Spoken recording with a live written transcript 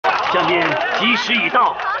下面吉时已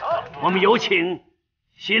到，我们有请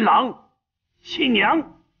新郎、新娘。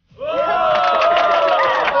来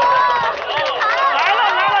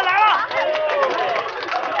了！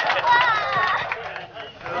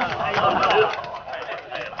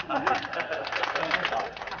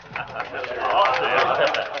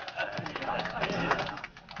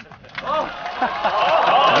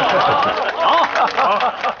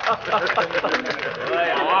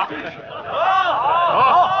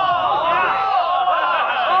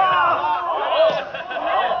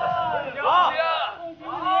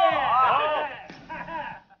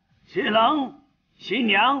新郎、新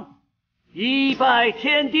娘，一拜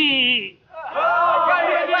天地。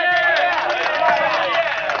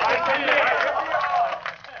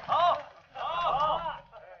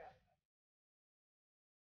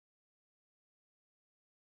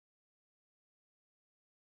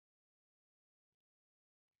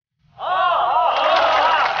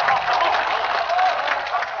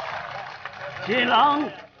新郎、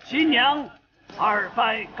新娘，二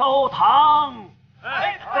拜高堂。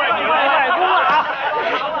拜公啊！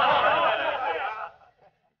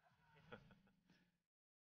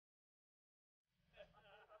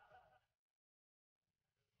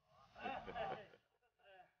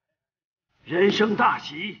人生大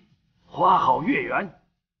喜，花好月圆，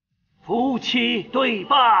夫妻对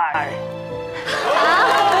拜。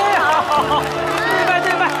好，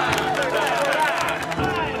对拜。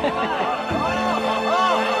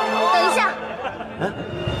等一下。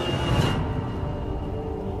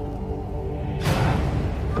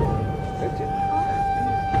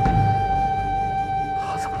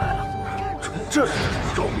这是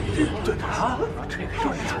赵敏，对他，这个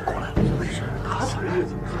少爷怎么过来了？他在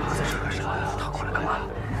这干啥呀？他过来干嘛？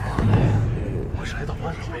我是来捣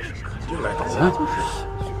乱的，没事，肯定来捣乱。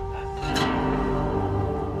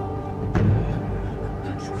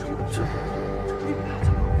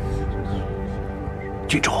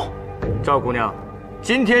郡主，赵姑娘，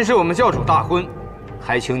今天是我们教主大婚，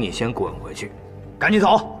还请你先滚回去。赶紧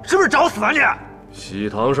走，是不是找死啊你？喜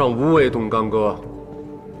堂上无谓动干戈。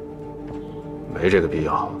没这个必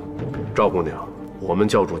要，赵姑娘，我们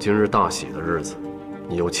教主今日大喜的日子，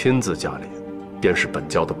你又亲自驾临，便是本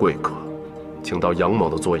教的贵客，请到杨某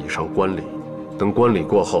的座椅上观礼。等观礼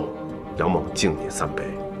过后，杨某敬你3杯。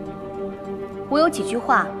我有几句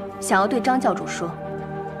话想要对张教主说，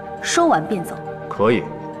说完便走。可以，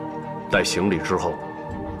待行礼之后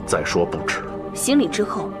再说不迟。行礼之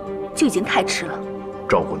后就已经太迟了。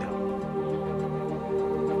赵姑娘，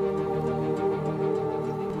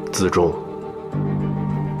自重。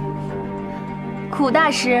苦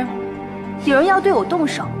大师，有人要对我动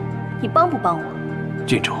手，你帮不帮我？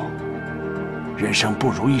郡主，人生不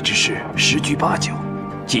如意之事10居8九，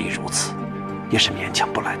既如此，也是勉强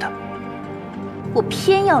不来的。我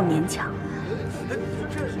偏要勉强。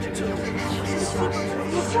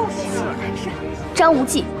张无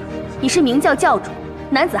忌，你是明教教主，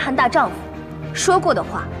男子汉大丈夫，说过的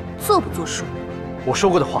话作不作数？我说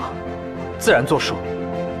过的话，自然作数。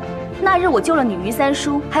那日我救了你于三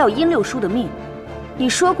叔还有殷六叔的命，你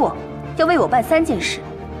说过要为我办3件事，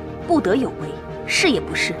不得有违，是也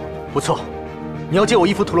不是？不错，你要借我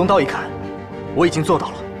一副屠龙刀一砍，我已经做到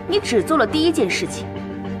了。你只做了第1件事情，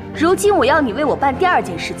如今我要你为我办第2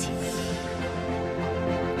件事情。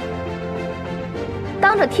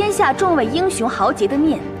当着天下众位英雄豪杰的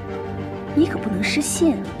面，你可不能失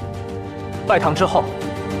信啊！拜堂之后，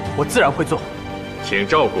我自然会做。请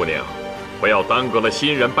赵姑娘不要耽搁了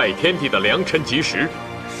新人拜天地的良辰吉时。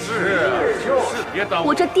就是别耽误。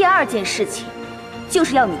我这第2件事情，就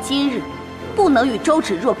是要你今日不能与周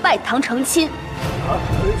芷若拜堂成亲。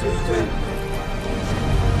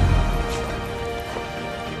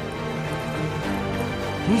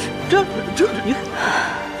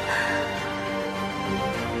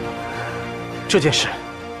这件事，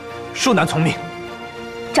恕难从命。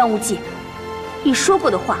张无忌，你说过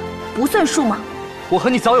的话不算数吗？我和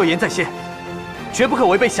你早有言在先，绝不可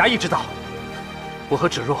违背侠义之道。我和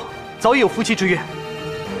芷若早已有夫妻之约，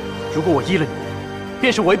如果我依了你，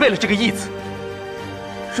便是违背了这个义字。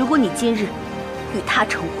如果你今日与他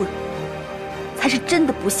成婚，才是真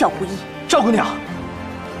的不孝不义。赵姑娘，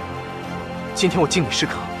今天我敬你是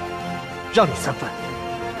可，让你3分。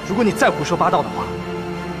如果你再胡说八道的话，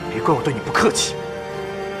别怪我对你不客气。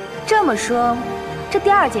这么说，这第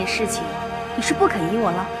2件事情，你是不肯依我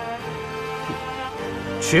了？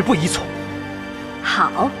绝不依从。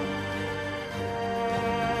好，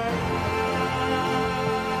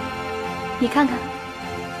你看看，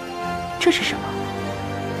这是什么？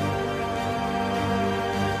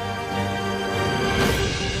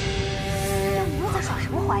张雨若在耍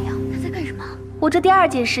什么花样？她在干什么？我这第2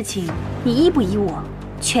件事情，你依不依我，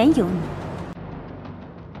全由你。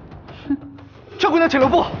哼！赵姑娘，请留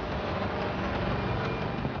步。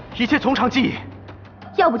一切从长计议。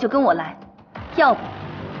要不就跟我来，要不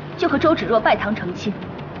就和周芷若拜堂成亲。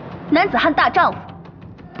男子汉大丈夫，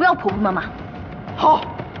不要婆婆妈妈。好，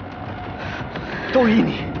都依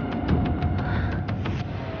你。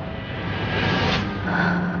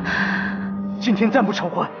今天暂不成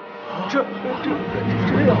婚。这要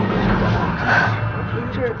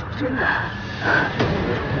这真的？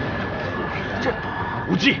这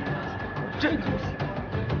无忌，这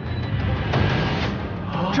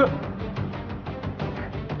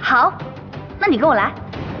好，那你跟我来。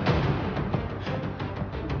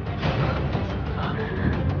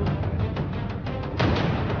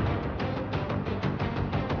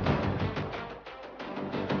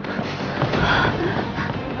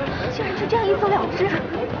竟然就这样一走了之！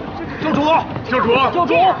教主，教主，教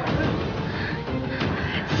主！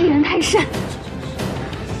欺人太甚！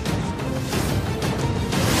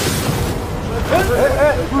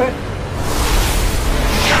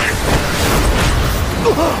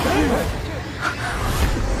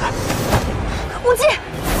无忌！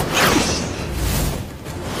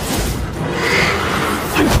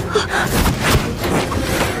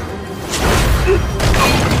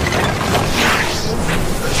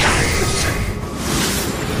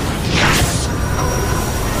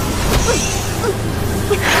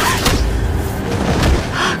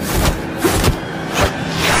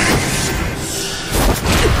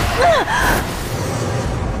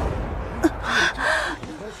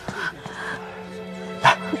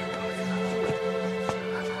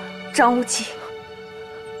张无忌，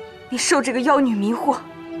你受这个妖女迷惑，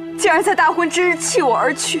竟然在大婚之日弃我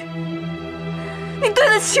而去，你对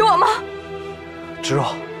得起我吗？芷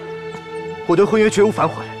若，我对婚约绝无反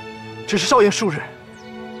悔，只是少言数日，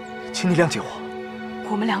请你谅解我。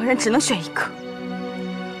我们2个人只能选一个。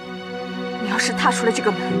你要是踏出了这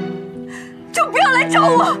个门，就不要来找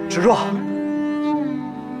我。芷若，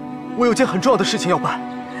我有件很重要的事情要办，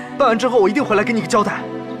办完之后我一定回来给你个交代，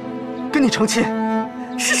跟你成亲。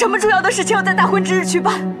是什么重要的事情要在大婚之日去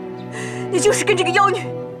办？你就是跟这个妖女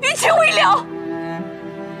于情未了。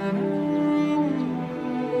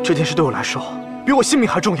这件事对我来说比我性命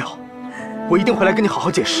还重要，我一定回来跟你好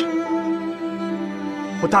好解释。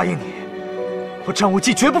我答应你，我张无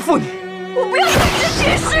忌绝不负你。我不要跟你的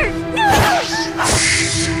解释。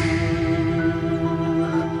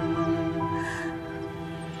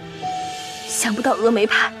想不到峨眉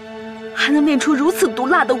派还能练出如此毒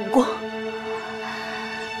辣的武功。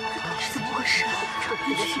是怎么回事？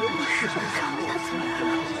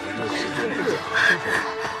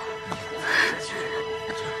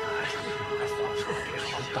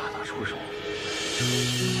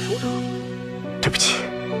对不起，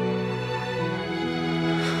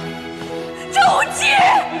张无忌！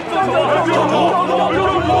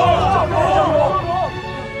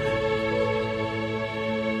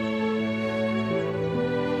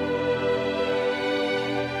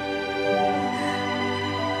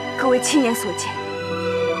各位亲眼所见，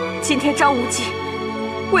今天张无忌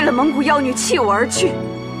为了蒙古妖女弃我而去，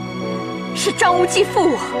是张无忌负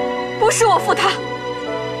我，不是我负他。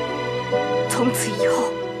从此以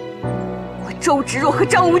后，我周芷若和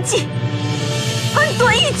张无忌恩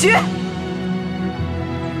断义绝。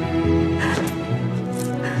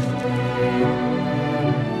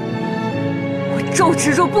我周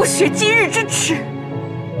芷若不雪今日之耻，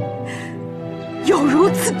有如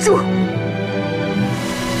此诛。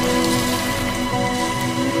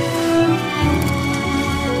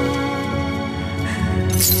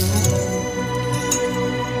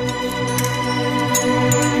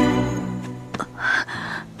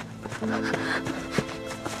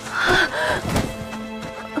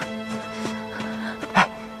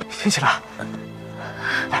挺起来，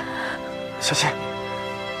来，小心！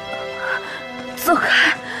走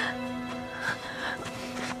开！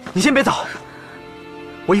你先别走，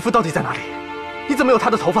我义父到底在哪里？你怎么有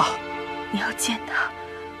他的头发？你要见他，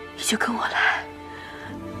你就跟我来。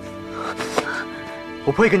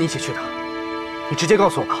我不会跟你一起去的，你直接告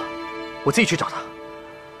诉我吧，我自己去找他。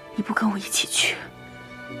你不跟我一起去，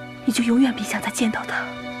你就永远别想再见到他。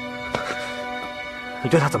你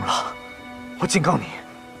对他怎么了？我警告你，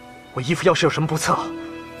我义父要是有什么不测，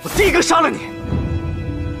我第一个杀了你！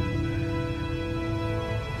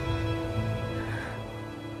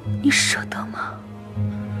你舍得吗？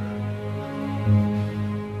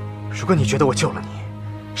如果你觉得我救了你，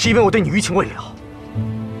是因为我对你余情未了，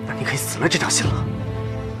那你可以死了这条心了。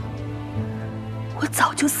我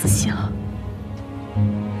早就死心了。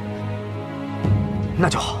那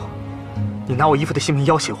就好，你拿我义父的性命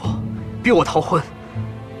要挟我，逼我逃婚，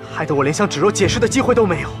害得我连向芷若解释的机会都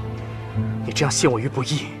没有。你这样陷我于不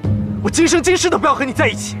义，我今生今世都不要和你在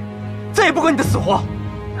一起，再也不管你的死活。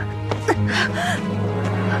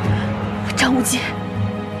张无忌，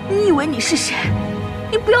你以为你是谁？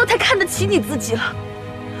你不要太看得起你自己了。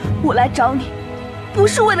我来找你，不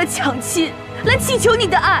是为了抢亲，来祈求你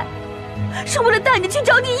的爱，是为了带你去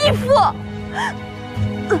找你义父。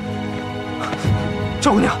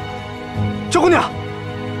赵姑娘，赵姑娘，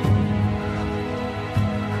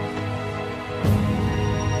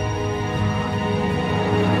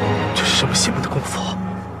这是什么邪门的功夫？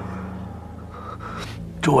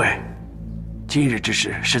诸位，今日之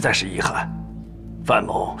事实在是遗憾，范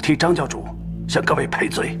某替张教主向各位赔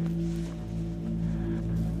罪。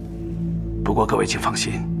不过各位请放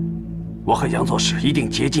心，我和杨左使一定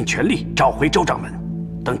竭尽全力找回周掌门，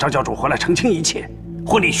等张教主回来澄清一切，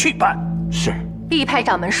婚礼续办。是。厉派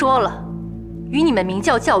掌门说了，与你们明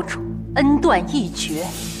教教主恩断义绝，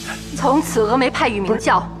从此峨眉派与明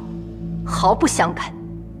教毫不相干。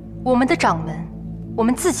我们的掌门，我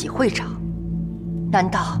们自己会找，难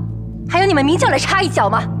道还要你们明教来插一脚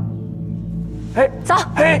吗？走！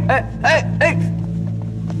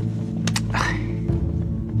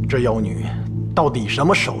这妖女到底什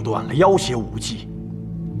么手段来要挟无忌，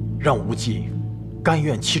让无忌甘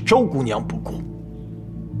愿弃周姑娘不顾？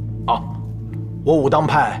我武当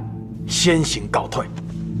派先行告退。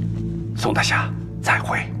宋大侠，再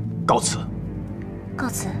会，告辞。告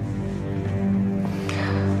辞。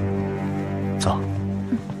走。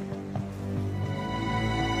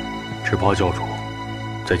只怕教主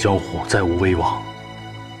在江湖再无威望。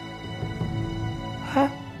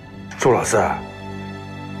朱老四，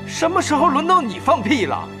什么时候轮到你放屁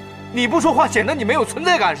了？你不说话显得你没有存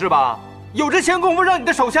在感是吧？有这闲工夫让你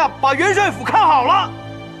的手下把元帅府看好了，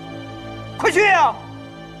快去呀！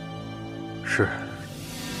是。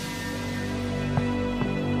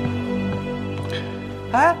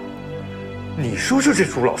哎，你说说这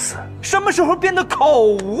朱老四什么时候变得口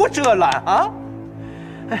无遮拦啊？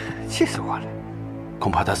哎，气死我了！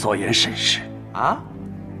恐怕他所言甚是啊！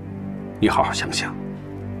你好好想想，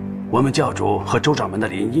我们教主和周掌门的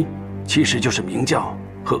联姻，其实就是明教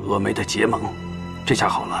和峨眉的结盟。这下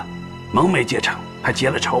好了，盟没结成，还结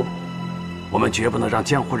了仇。我们绝不能让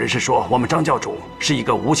江湖人士说我们张教主是一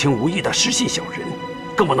个无情无义的失信小人，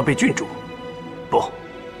更不能被郡主，不，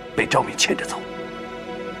被赵敏牵着走。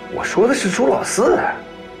我说的是朱老四。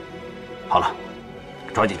好了，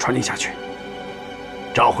抓紧传令下去，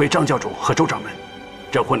找回张教主和周掌门。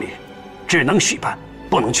这婚礼只能续办，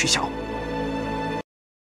不能取消。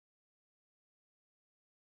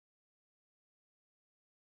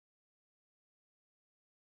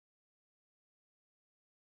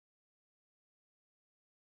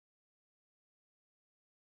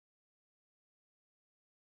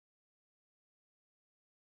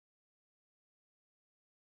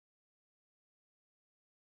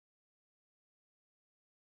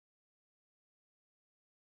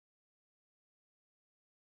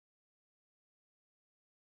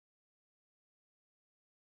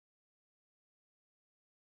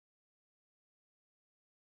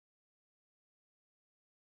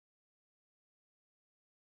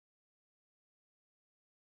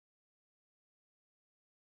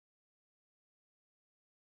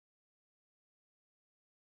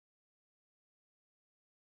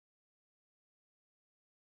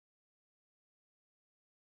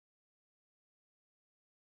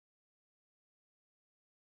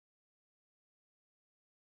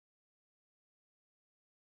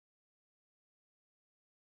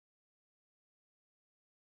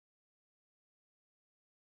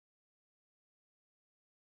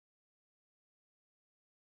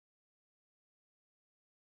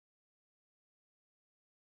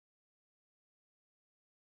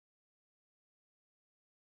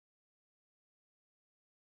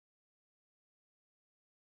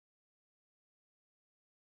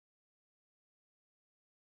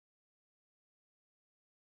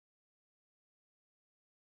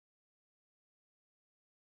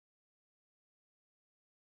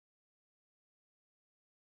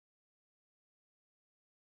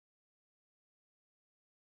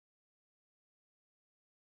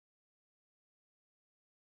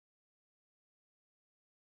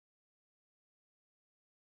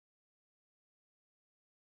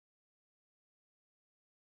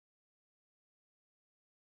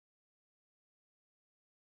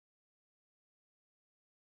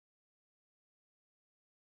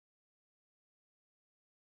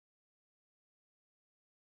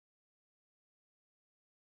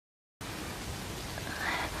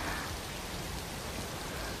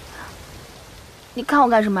你看我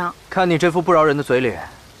干什么呀？看你这副不饶人的嘴脸，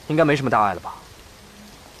应该没什么大碍了吧？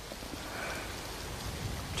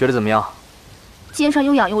觉得怎么样？肩上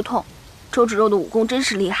又痒又痛，周芷若的武功真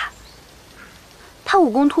是厉害。她武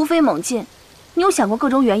功突飞猛进，你有想过各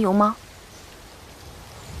种缘由吗？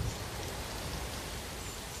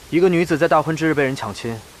一个女子在大婚之日被人抢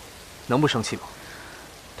亲，能不生气吗？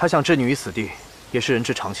她想置你于死地，也是人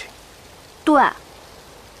之常情。对，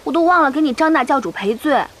我都忘了给你张大教主赔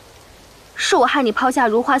罪，是我害你抛下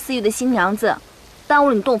如花似玉的新娘子，耽误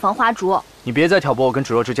了你洞房花烛。你别再挑拨我跟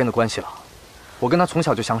芷若之间的关系了。我跟她从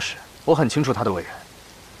小就相识，我很清楚她的为人，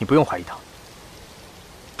你不用怀疑她。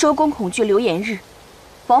周公恐惧流言日，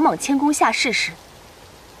王莽谦恭下士时。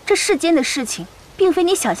这世间的事情，并非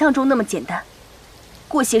你想象中那么简单。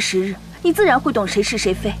过些时日，你自然会懂谁是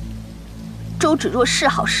谁非。周芷若是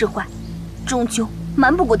好是坏，终究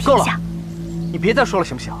瞒不过天下。你别再说了，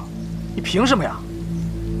行不行？你凭什么呀？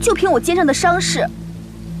就凭我肩上的伤势。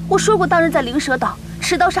我说过，当日在灵蛇岛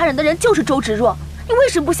持刀杀人的人就是周芷若，你为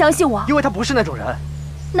什么不相信我？因为他不是那种人。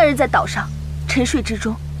那日在岛上沉睡之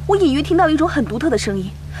中，我隐约听到一种很独特的声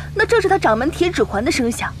音，那正是他掌门铁指环的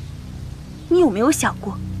声响。你有没有想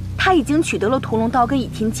过，他已经取得了屠龙刀跟倚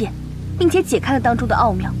天剑，并且解开了当中的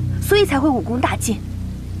奥妙，所以才会武功大进？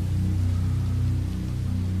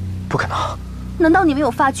不可能！难道你没有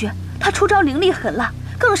发觉他出招凌厉狠辣，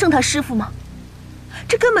更胜他师父吗？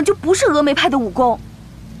这根本就不是峨眉派的武功。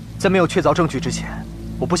在没有确凿证据之前，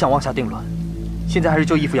我不想妄下定论。现在还是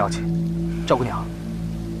救义父要紧。赵姑娘，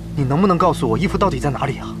你能不能告诉我义父到底在哪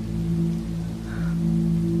里啊？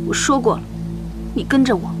我说过了，你跟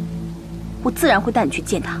着我，我自然会带你去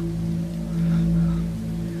见他。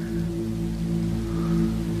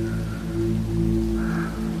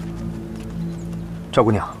赵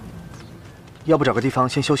姑娘，要不找个地方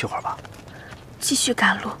先休息会儿吧？继续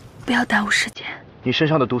赶路，不要耽误时间。你身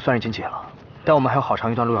上的毒虽然已经解了，但我们还有好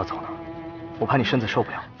长一段路要走呢。我怕你身子受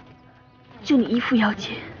不了。就你义父要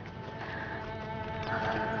紧。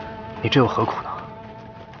你这又何苦呢？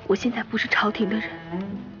我现在不是朝廷的人，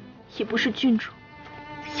也不是郡主，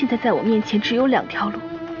现在在我面前只有2条路：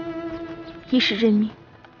一是认命，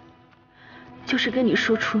就是跟你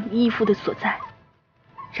说出你义父的所在，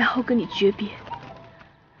然后跟你诀别，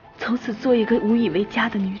从此做一个无以为家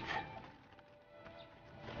的女子。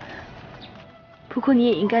不过你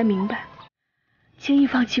也应该明白，轻易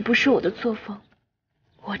放弃不是我的作风。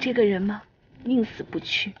我这个人嘛，宁死不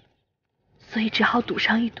屈，所以只好赌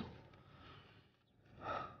上一赌。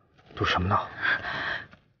赌什么呢？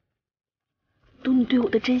赌你对我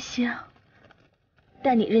的真心啊！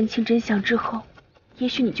待你认清真相之后，也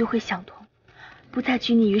许你就会想通，不再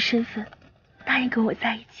拘泥于身份，答应跟我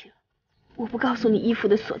在一起了。我不告诉你义父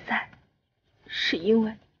的所在，是因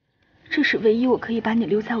为这是唯一我可以把你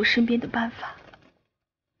留在我身边的办法。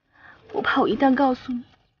我怕我一旦告诉你，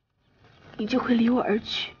你就会离我而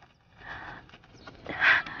去，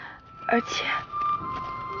而且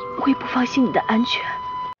我也不放心你的安全。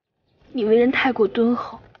你为人太过敦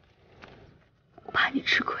厚，我怕你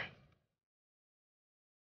吃亏。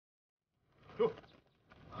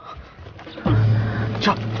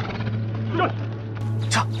撤！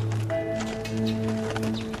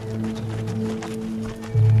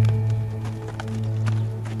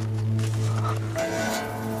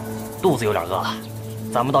肚子有点饿了，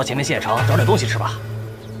咱们到前面县城找点东西吃吧。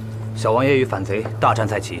小王爷与反贼大战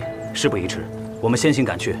在即，事不宜迟，我们先行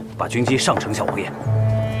赶去，把军机上呈小王爷。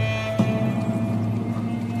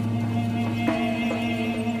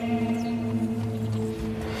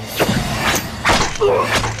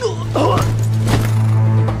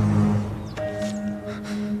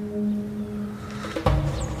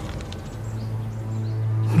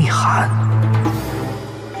密函。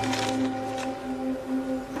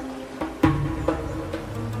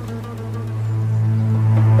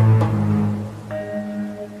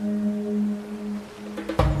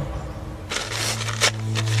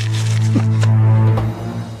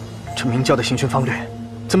这明教的行军方略，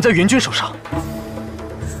怎么在援军手上？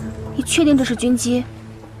你确定这是军机，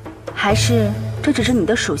还是这只是你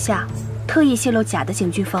的手下特意泄露假的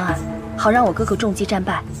行军方案，好让我哥哥中计战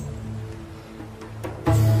败？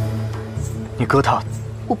你哥他……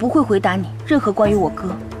我不会回答你任何关于我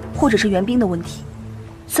哥或者是援兵的问题。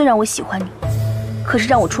虽然我喜欢你，可是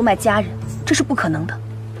让我出卖家人，这是不可能的。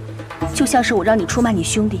就像是我让你出卖你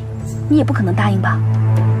兄弟，你也不可能答应吧？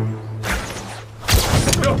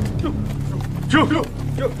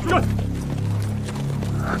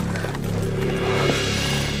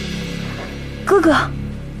哥哥，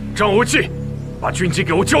张无忌，把军机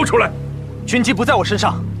给我交出来！军机不在我身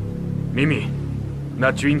上。敏敏，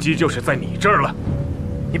那军机就是在你这儿了。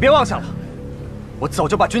你别妄想了，我早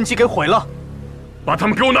就把军机给毁了。把他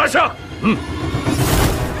们给我拿下！嗯。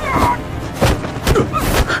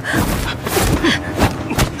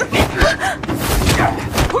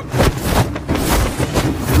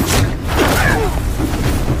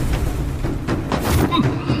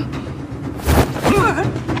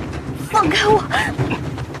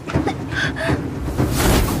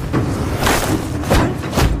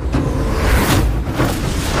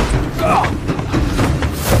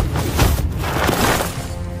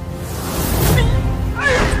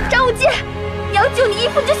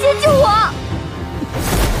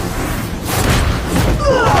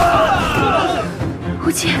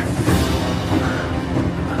无忌，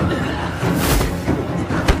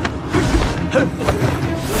不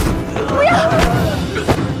要！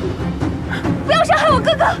不要伤害我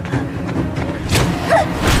哥哥！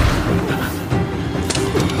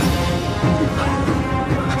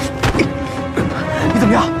你怎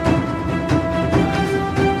么样？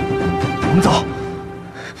我们走。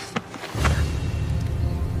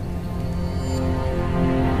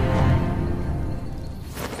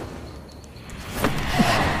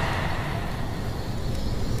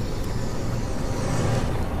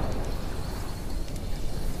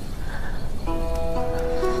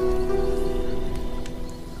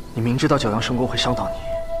你明知道九阳神功会伤到你，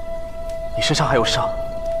你身上还有伤，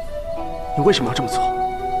你为什么要这么做？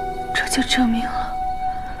这就证明了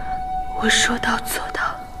我说到做到，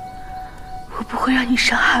我不会让你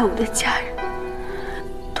伤害我的家人。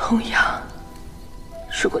同样，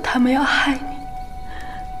如果他们要害你，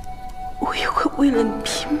我也会为了你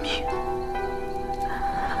拼命。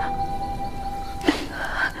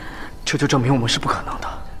这就证明我们是不可能的。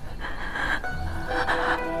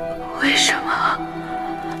为什么？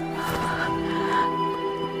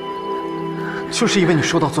就是因为你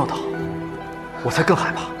说到做到，我才更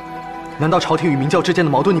害怕。难道朝廷与明教之间的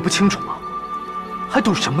矛盾你不清楚吗？还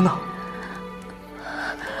赌什么呢？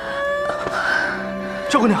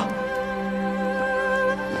赵姑娘，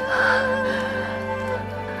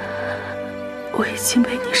我已经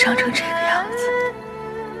被你伤成这个样子，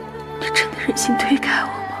你真的忍心推开我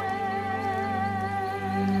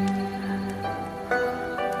吗？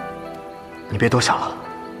你别多想了，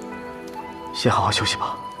先好好休息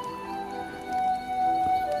吧。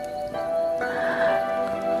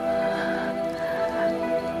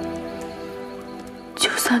就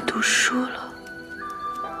算赌输了，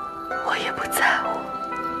我也不在乎。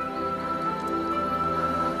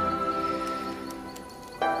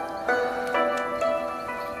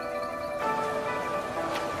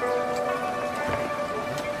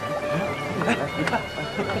哎，你看，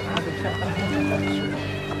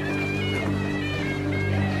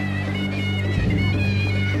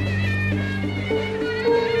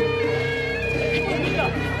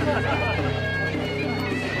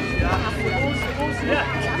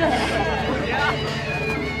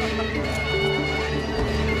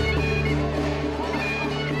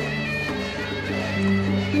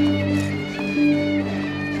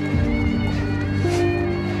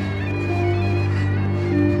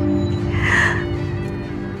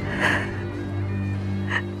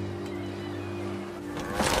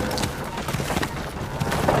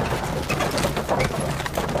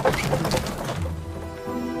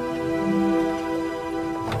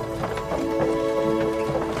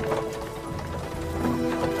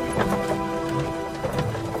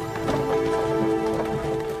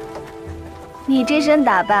你这身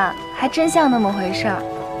打扮还真像那么回事儿。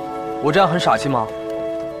我这样很傻气吗？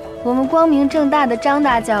我们光明正大的张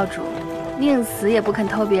大教主，宁死也不肯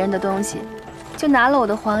偷别人的东西，就拿了我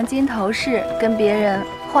的黄金头饰，跟别人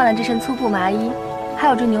换了这身粗布麻衣，还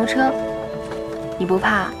有这牛车。你不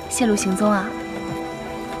怕泄露行踪啊？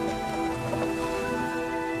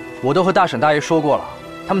我都和大婶大爷说过了，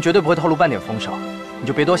他们绝对不会透露半点风声，你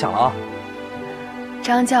就别多想了啊。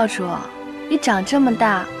张教主，你长这么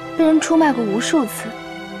大，被人出卖过无数次，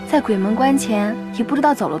在鬼门关前也不知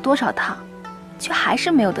道走了多少趟，却还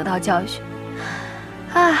是没有得到教训。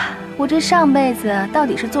啊，我这上辈子到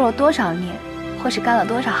底是做了多少孽，或是干了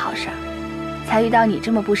多少好事儿，才遇到你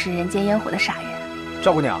这么不食人间烟火的傻人？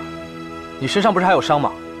赵姑娘，你身上不是还有伤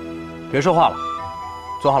吗？别说话了，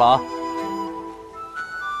坐好了啊。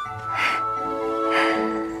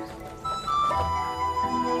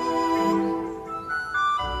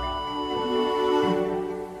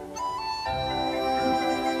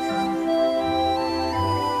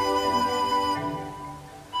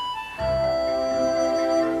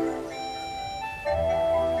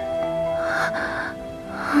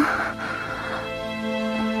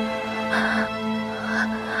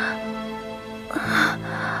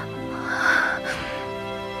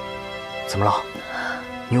怎么了？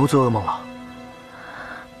你又做噩梦了？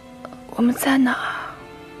我们在哪儿？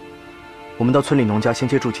我们到村里农家先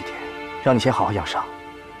接住几天，让你先好好养伤，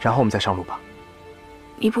然后我们再上路吧。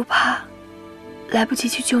你不怕来不及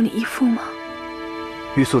去救你义父吗？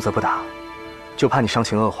欲速则不达，就怕你伤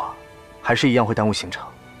情恶化，还是一样会耽误行程，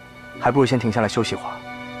还不如先停下来休息会儿。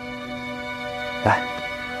来，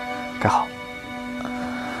盖好。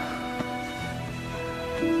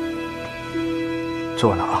坐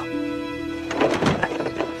稳了啊。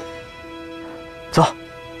走。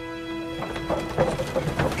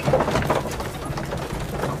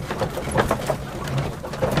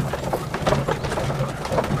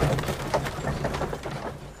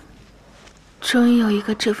终于有一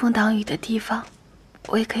个遮风挡雨的地方，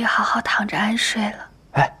我也可以好好躺着安睡了。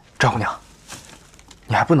哎，赵姑娘，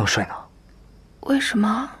你还不能睡呢。为什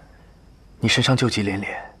么？你身上旧疾连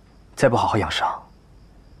连，再不好好养伤，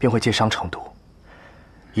便会借伤成毒。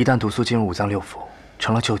一旦毒素进入五脏六腑，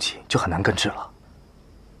成了旧疾，就很难根治了。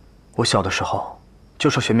我小的时候就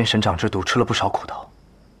受玄面神掌之毒，吃了不少苦头，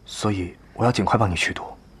所以我要尽快帮你驱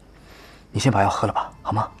毒。你先把药喝了吧，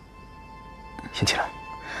好吗？先起来。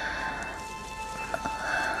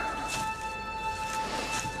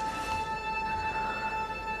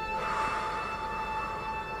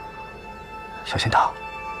小心躺。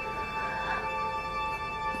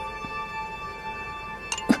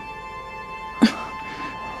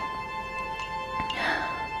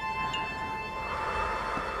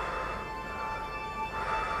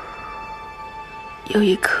有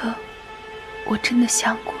一刻，我真的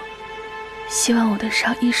想过，希望我的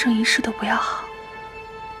伤一生一世都不要好。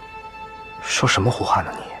说什么胡话呢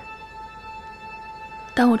你？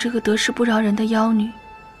当我这个得势不饶人的妖女，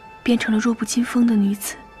变成了弱不禁风的女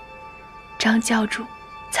子，张教主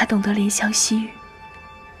才懂得怜香惜玉。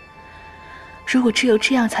如果只有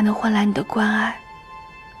这样才能换来你的关爱，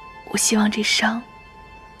我希望这伤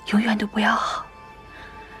永远都不要好。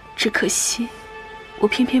只可惜，我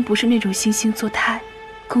偏偏不是那种惺惺作态、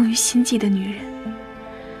工于心计的女人，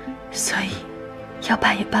所以要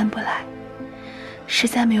办也办不来，实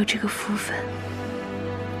在没有这个福分。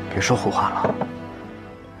别说胡话了，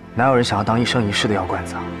哪有人想要当一生一世的药罐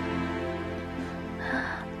子啊？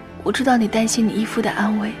我知道你担心你义父的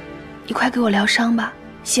安危，你快给我疗伤吧，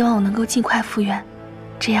希望我能够尽快复原，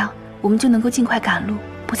这样我们就能够尽快赶路，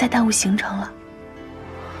不再耽误行程了。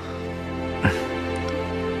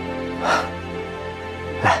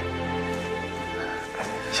来，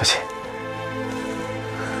小心。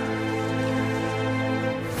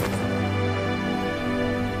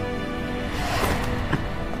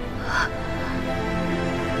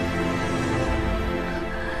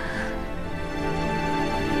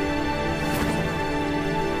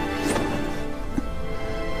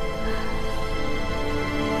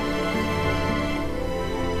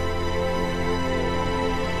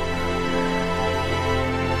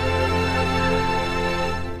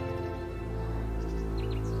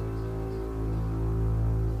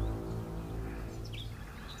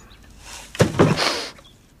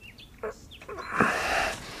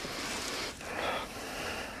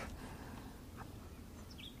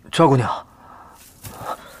赵姑娘，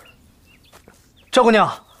赵姑娘。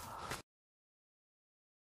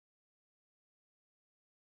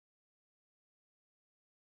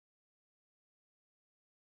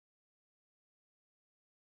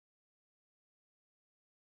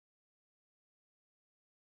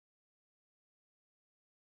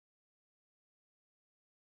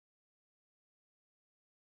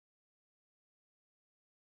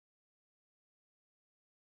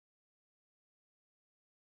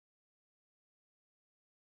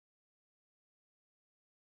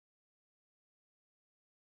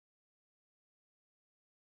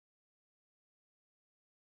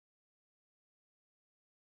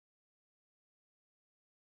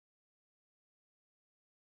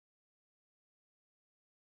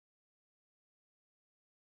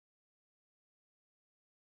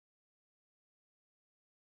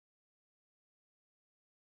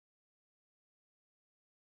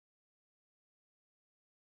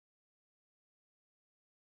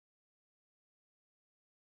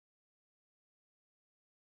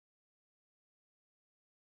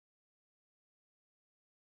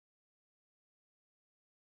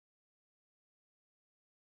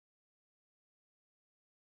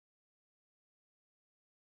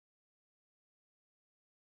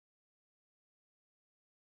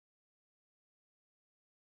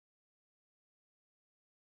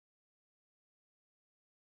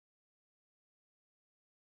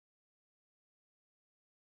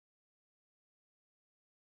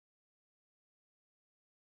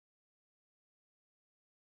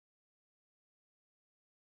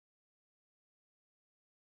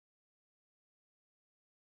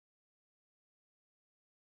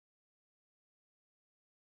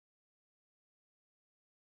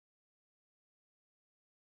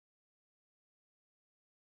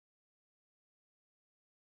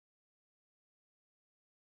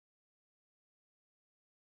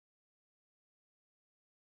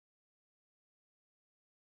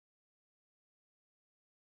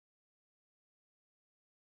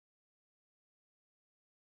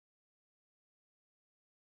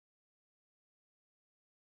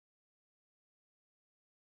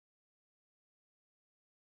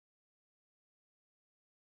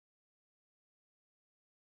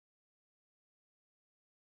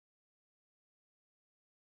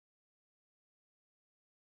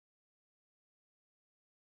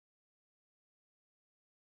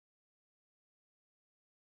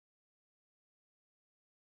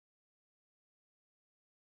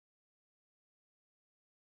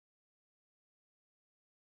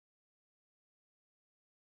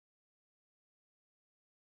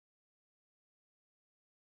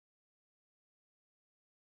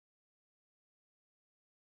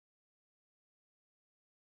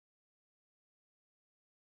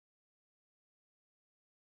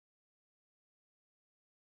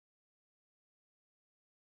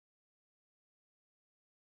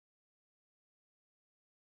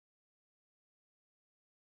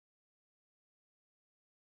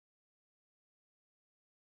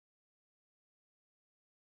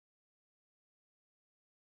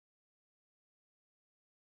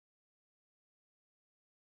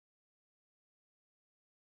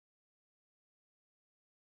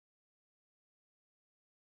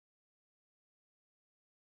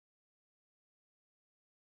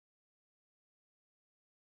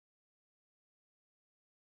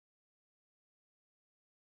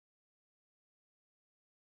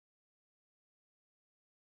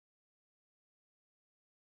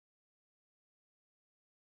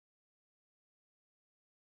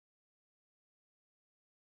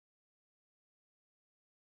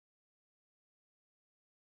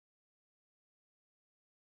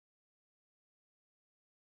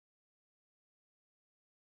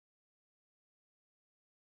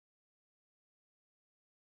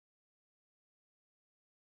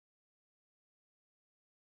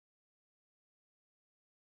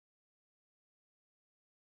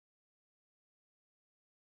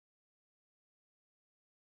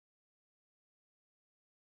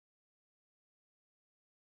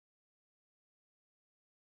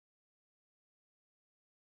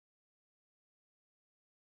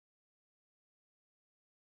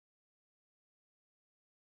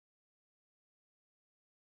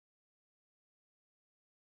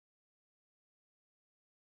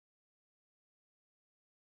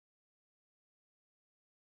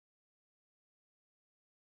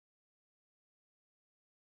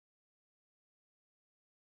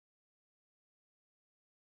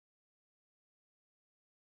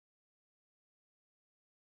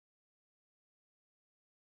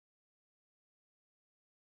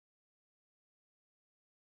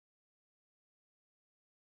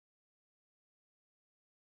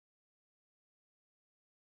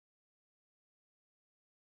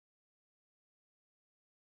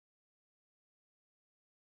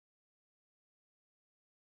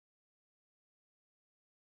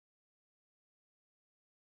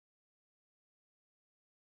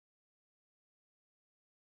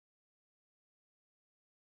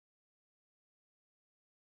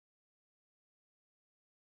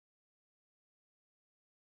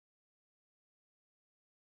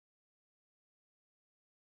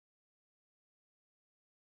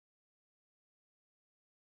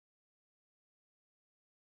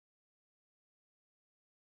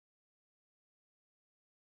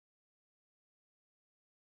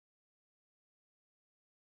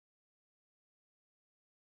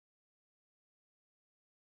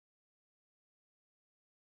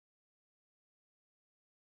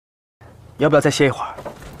要不要再歇一会儿？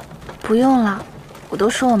不用了，我都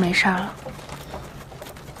说我没事了。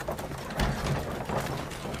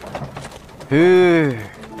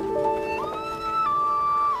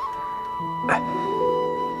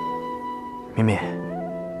敏敏，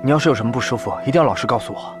你要是有什么不舒服，一定要老实告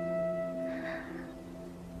诉我。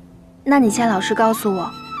那你先老实告诉我，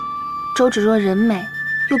周芷若人美，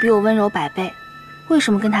又比我温柔100倍，为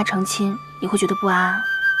什么跟她成亲你会觉得不安啊？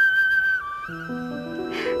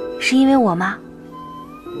是因为我吗？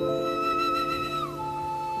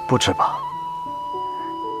不止吧。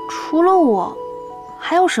除了我，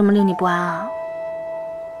还有什么令你不安啊？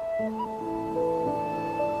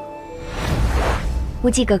无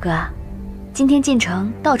忌哥哥，今天进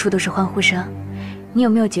城到处都是欢呼声，你有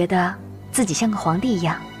没有觉得自己像个皇帝一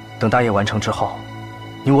样？等大业完成之后，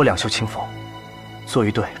你我两袖清风，做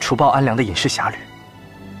一对除暴安良的隐士侠侣。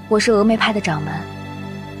我是峨眉派的掌门，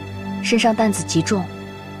身上担子极重。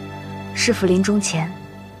师父临终前，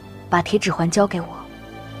把铁指环交给我，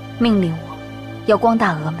命令我要光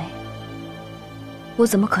大峨眉。我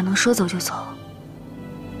怎么可能说走就走？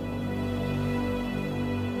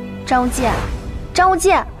张无忌，张无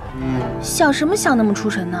忌，想什么想那么出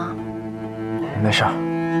神呢？没事儿。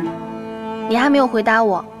你还没有回答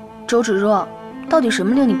我，周芷若到底什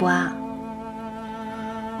么令你不安啊？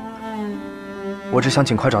我只想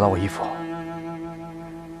尽快找到我义父。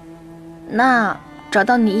那找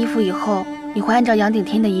到你义父以后，你会按照杨顶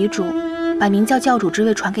天的遗嘱，把明教教主之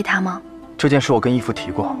位传给他吗？这件事我跟义父提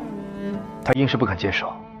过，他硬是不肯接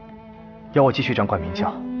受，要我继续掌管明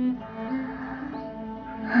教。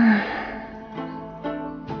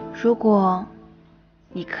如果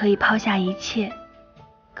你可以抛下一切，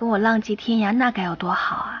跟我浪迹天涯，那该有多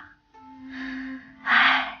好啊！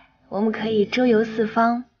唉，我们可以周游四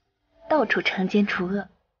方，到处惩奸除恶。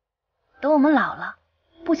等我们老了，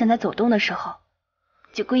不想再走动的时候，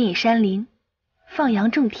就归隐山林，放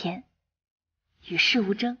羊种田，与世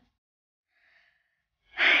无争。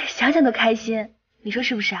想想都开心，你说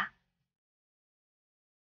是不是啊？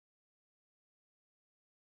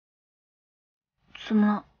怎么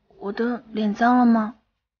了？我的脸脏了吗？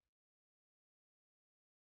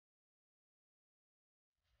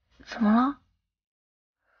怎么了？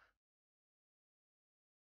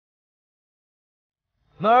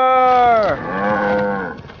妹儿。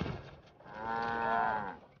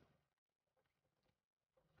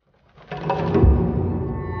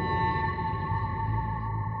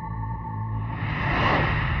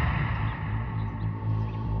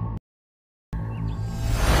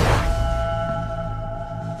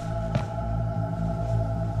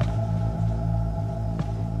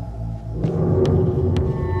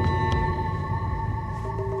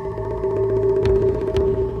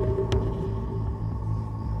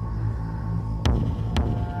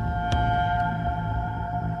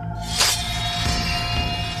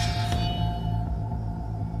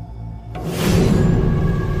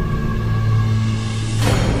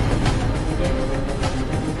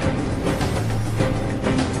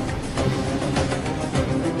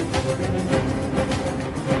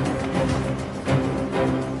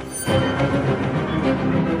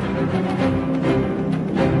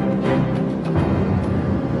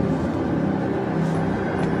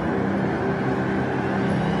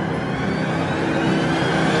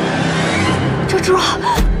周芷若，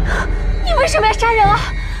你为什么要杀人啊？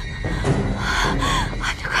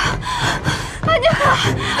安宁哥，安宁哥，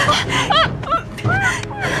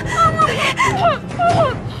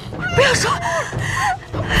不要说。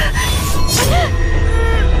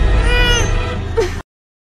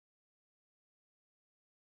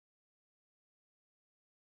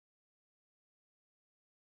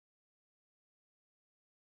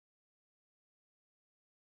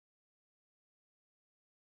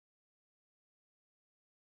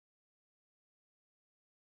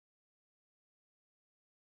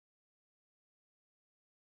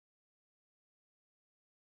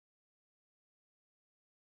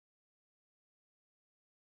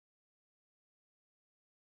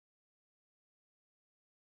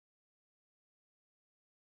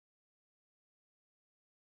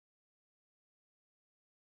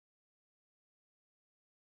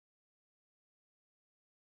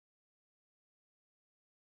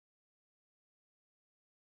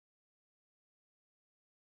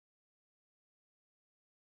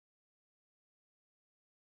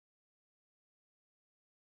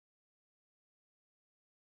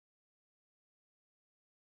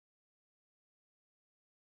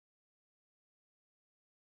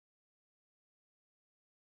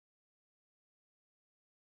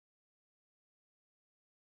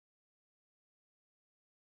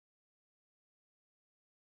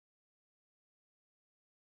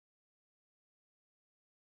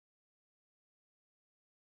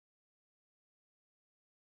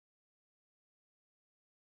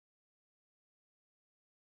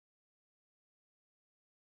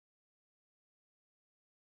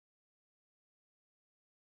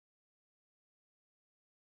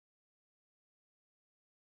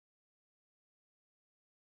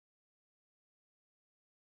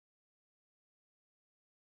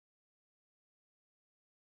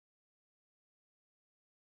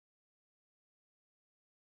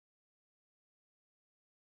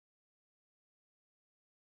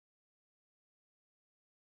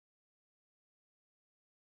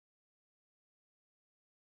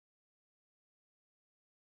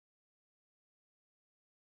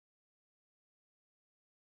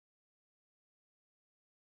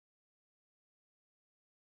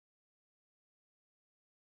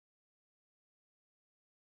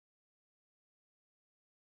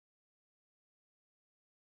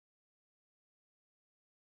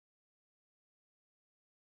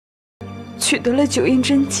取得了九阴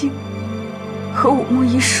真经和五木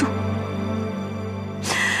一术，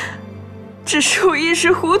只是我一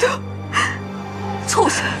时糊涂。畜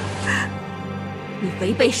生！你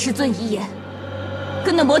违背师尊遗言，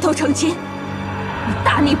跟那魔头成亲，你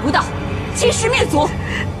大逆不道，欺师灭祖。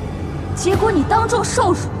结果你当众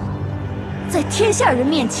受辱，在天下人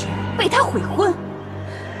面前被他悔婚，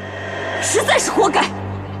实在是活该。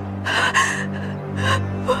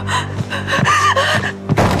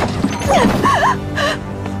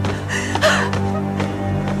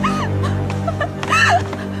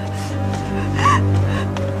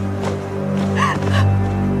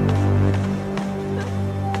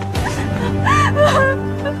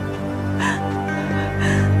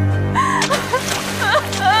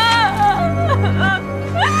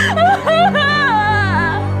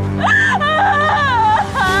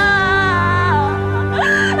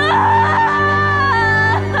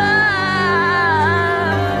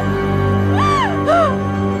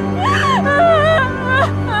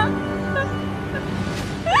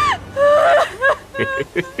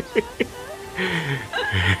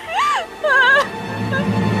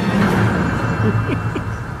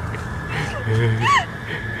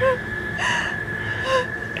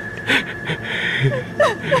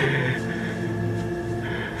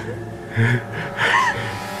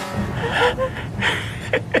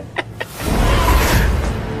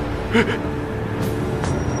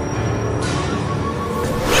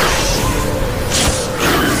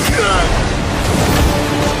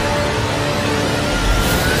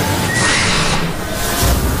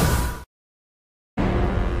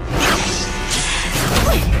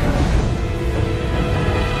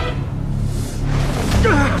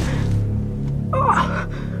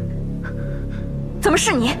怎么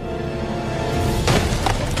是你？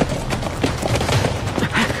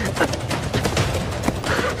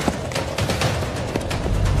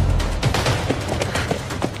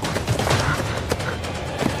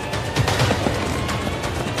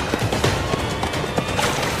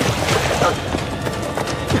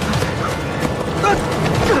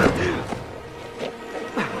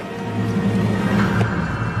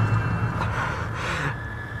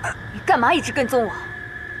你干嘛一直跟踪我？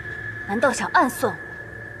难道想暗算我？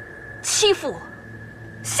欺负我，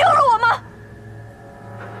羞辱我吗？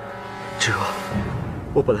芷若，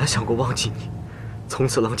我本来想过忘记你，从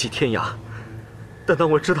此浪迹天涯。但当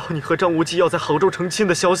我知道你和张无忌要在杭州成亲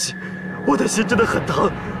的消息，我的心真的很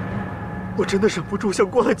疼。我真的忍不住想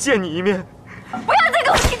过来见你一面。不要再给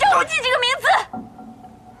我提张无忌这个名字！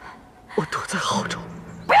我躲在杭州。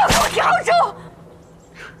不要给我提杭州！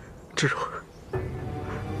芷若。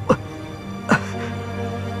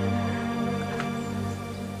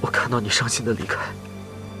我看到你伤心的离开，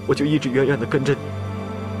我就一直远远地跟着你。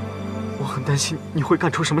我很担心你会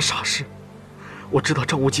干出什么傻事。我知道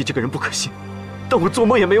张无忌这个人不可信，但我做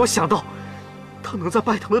梦也没有想到，他能在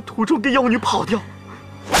拜堂的途中跟妖女跑掉。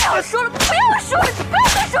不要说了，不要说了，不要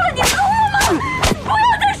再说了，你恨我吗？不要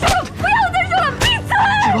再说了，不要再说了，闭嘴！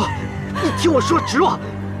芷若，你听我说，芷若，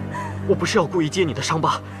我不是要故意揭你的伤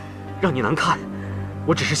疤，让你难看，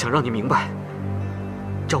我只是想让你明白，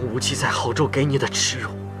张无忌在杭州给你的耻辱，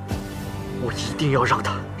我一定要让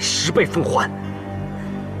他10倍奉还。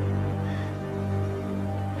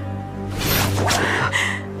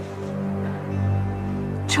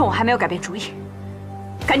趁我还没有改变主意，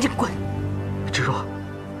赶紧滚！芷若，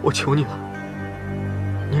我求你了，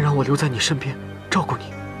你让我留在你身边，照顾你，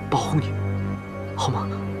保护你，好吗？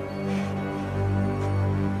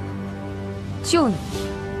就你，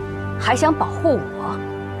还想保护我？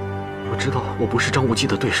我知道我不是张无忌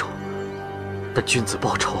的对手，但君子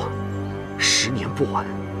报仇，10年不晚。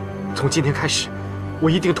从今天开始，我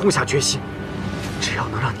一定痛下决心，只要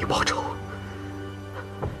能让你报仇，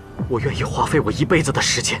我愿意花费我一辈子的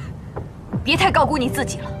时间。别太高估你自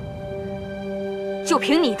己了。就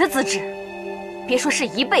凭你的资质，别说是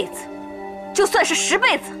一辈子，就算是10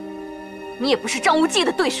辈子，你也不是张无忌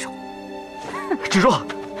的对手。芷若，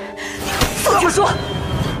速去说，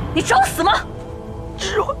你找死吗？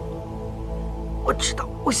芷若，我知道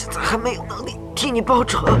我现在还没有能力替你报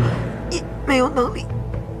仇，也没有能力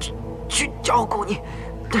去照顾你，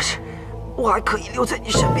但是我还可以留在你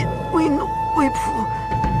身边，为奴为仆，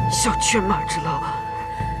效犬马之劳。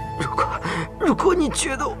如果你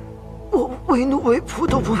觉得我为奴为仆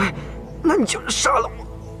都不配，那你就是杀了我。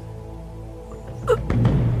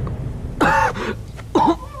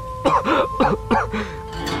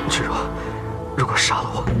芷若，如果杀了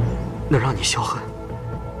我，能让你消恨，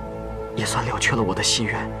也算了却了我的心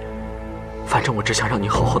愿。反正我只想让你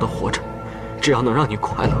好好的活着，只要能让你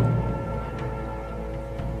快乐，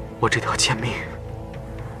我这条贱命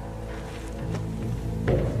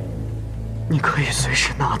你可以随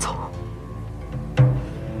时拿走。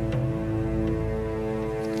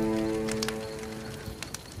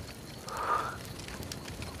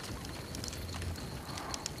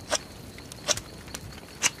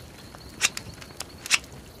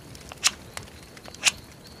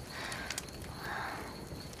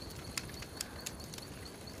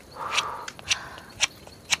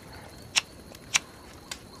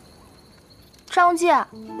张无忌，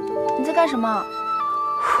你在干什么？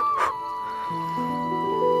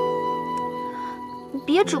你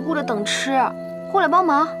别只顾着等吃，过来帮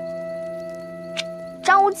忙。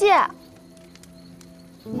张无忌，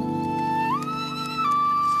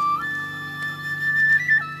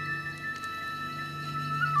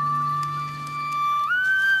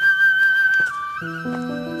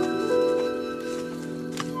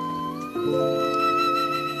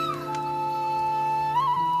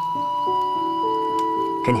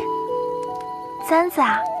给你。簪子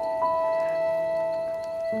啊，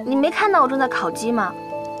你没看到我正在烤鸡吗？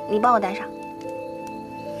你帮我带上。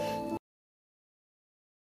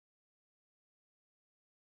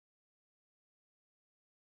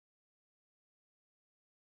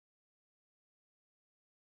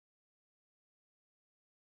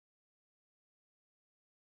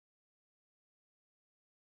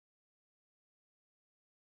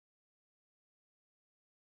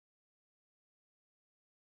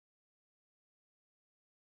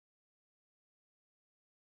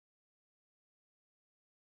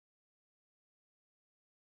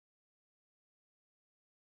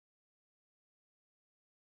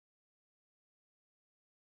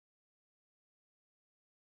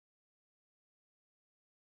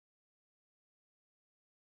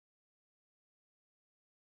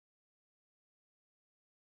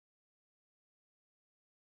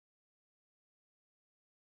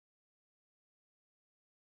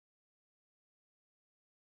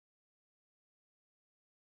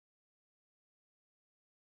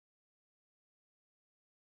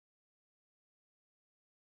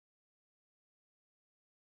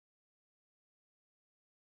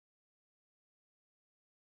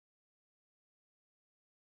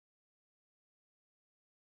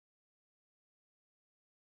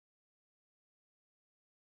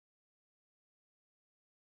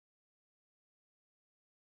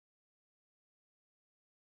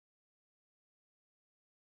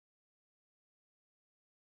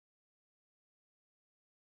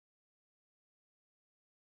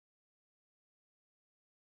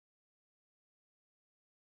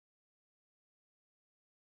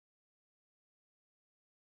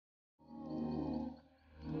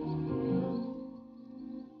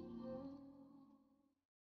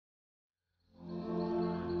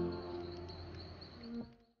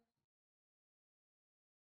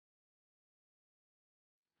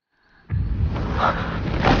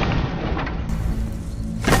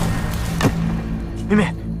敏敏，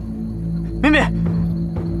敏敏，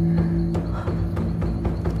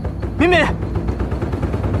敏敏，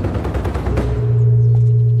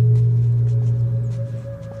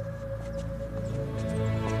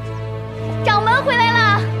掌门回来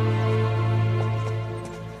了！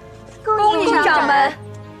恭迎掌门。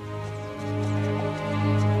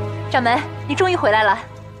掌门，你终于回来了，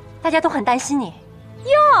大家都很担心你。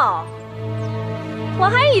哟，我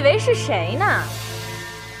还以为是谁呢？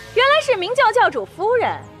原来是明教教主夫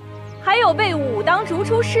人，还有被武当逐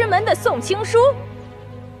出师门的宋青书。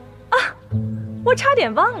啊，我差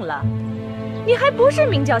点忘了，你还不是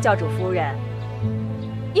明教教主夫人，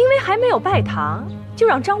因为还没有拜堂，就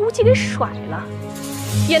让张无忌给甩了。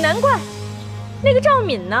也难怪，那个赵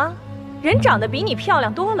敏呢，人长得比你漂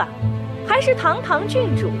亮多了，还是堂堂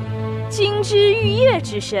郡主，金枝玉叶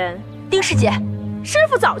之身。丁师姐，师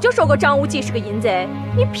傅早就说过张无忌是个淫贼，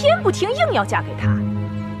你偏不听，硬要嫁给他。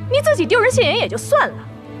你自己丢人现眼也就算了，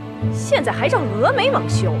现在还让峨眉蒙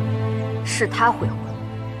羞。是他悔婚，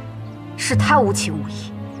是他无情无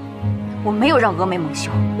义，我没有让峨眉蒙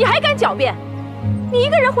羞。你还敢狡辩？你一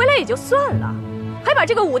个人回来也就算了，还把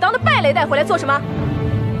这个武当的败类带回来做什么？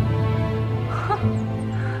哼！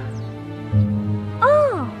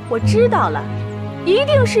哦，我知道了，一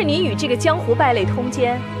定是你与这个江湖败类通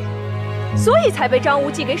奸，所以才被张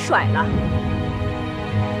无忌给甩了。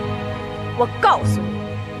我告诉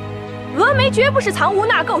你，峨眉绝不是藏污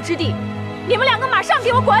纳垢之地，你们两个马上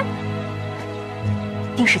给我滚！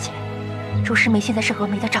丁师姐，周师妹现在是峨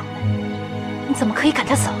眉的掌门，你怎么可以赶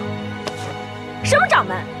她走？什么掌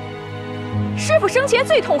门？师傅生前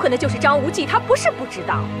最痛恨的就是张无忌，他不是不知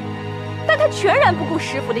道，但他全然不顾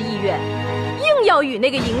师傅的意愿，硬要与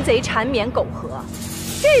那个淫贼缠绵苟合。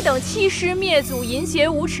这等欺师灭祖、淫邪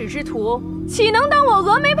无耻之徒，岂能当我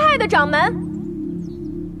峨眉派的掌门？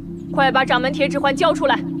快把掌门铁指环交出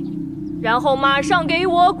来，然后马上给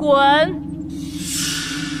我滚！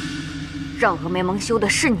让峨眉蒙羞的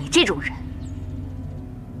是你这种人，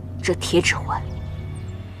这铁指环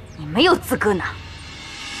你没有资格拿。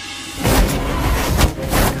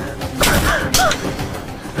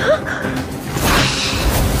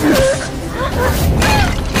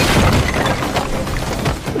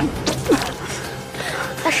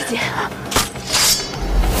大师姐，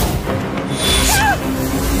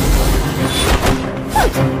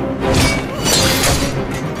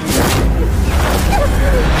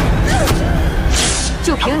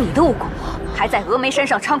就凭你的武功，还在峨眉山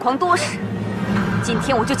上猖狂多时，今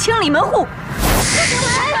天我就清理门户。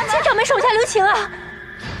请掌门手下留情啊！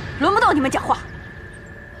轮不到你们讲话。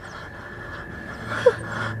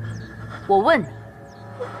我问你，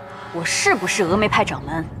我是不是峨眉派掌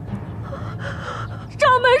门？掌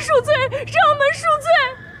门恕罪，掌门恕罪！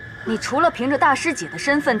你除了凭着大师姐的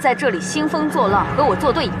身份在这里兴风作浪和我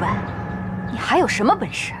作对以外，你还有什么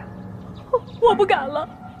本事？我不敢了，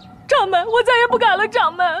掌门，我再也不敢了，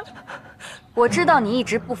掌门。我知道你一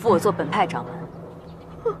直不服我做本派掌门，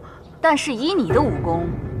但是以你的武功，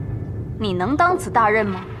你能当此大任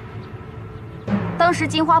吗？当时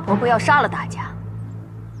金花婆婆要杀了大家，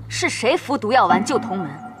是谁服毒药丸救同门？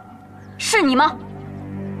是你吗？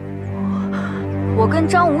我跟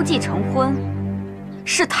张无忌成婚，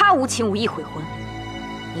是他无情无义悔婚。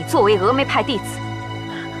你作为峨眉派弟子，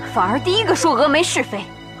反而第一个说峨眉是非，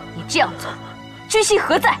你这样做，居心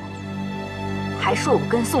何在？还说我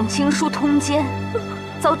跟宋青书通奸，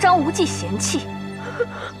遭张无忌嫌弃。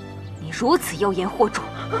你如此妖言惑众，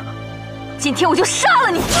今天我就杀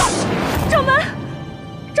了你！掌门，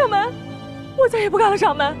掌门，我再也不敢了，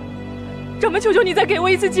掌门。掌门，求求你再给我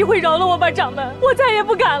一次机会，饶了我吧，掌门，我再也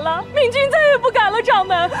不敢了，明君再也不敢了，掌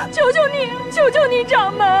门，求求你，求求你，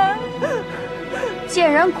掌门。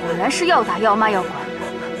贱人果然是要打要骂要管。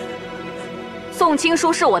宋青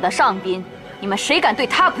书是我的上宾，你们谁敢对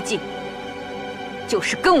他不敬，就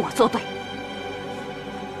是跟我作对。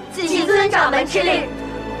谨遵掌门之令。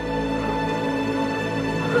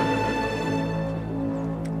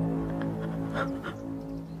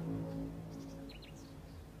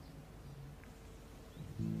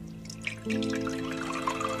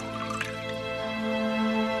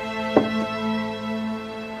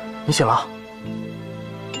你醒了，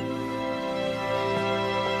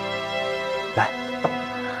来，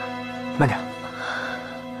慢点。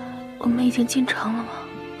我们已经进城了吗？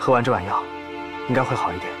喝完这碗药，应该会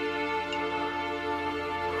好一点。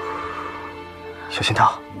小心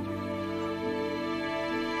烫。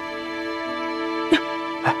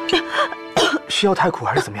哎，是药太苦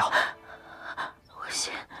还是怎么样？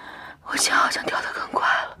我心好像跳得更快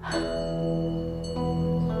了。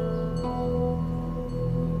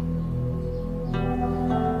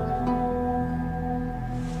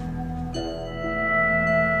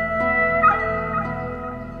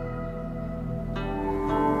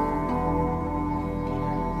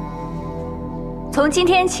从今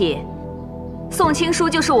天起，宋青书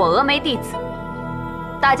就是我峨眉弟子，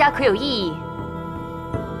大家可有异议？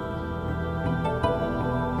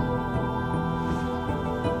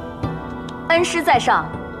恩师在上，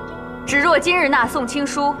只若今日纳宋青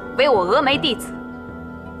书为我峨眉弟子，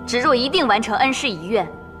只若一定完成恩师遗愿，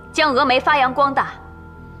将峨眉发扬光大。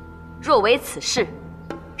若为此事，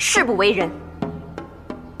誓不为人。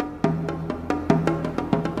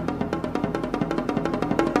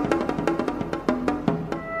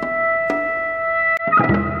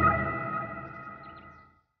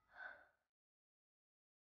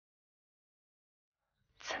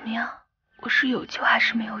怎么样？我是有救还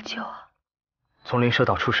是没有救啊？从灵蛇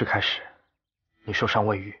岛出事开始，你受伤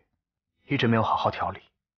未愈，一直没有好好调理，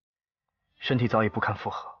身体早已不堪负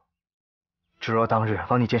荷。只若当日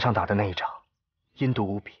往你肩上打的那一掌，阴毒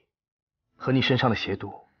无比，和你身上的邪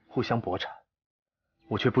毒互相搏缠，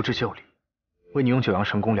我却不知就里，为你用九阳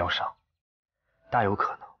神功疗伤，大有可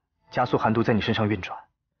能加速寒毒在你身上运转，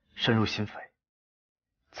深入心扉，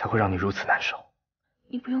才会让你如此难受。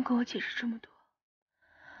你不用跟我解释这么多，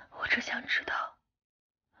我只想知道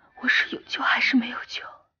我是有救还是没有救。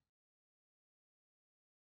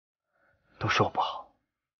都是我不好，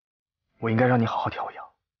我应该让你好好调养，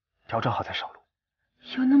调整好再上路。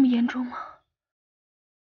有那么严重吗？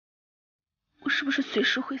我是不是随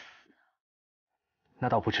时会死？那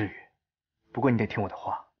倒不至于，不过你得听我的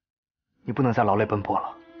话，你不能再劳累奔波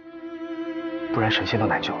了，不然神仙都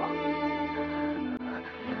难救了。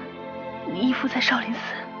你义父在少林寺。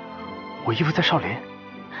我义父在少林？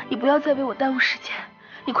你不要再为我耽误时间，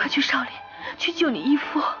你快去少林，去救你义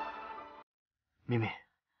父。明明，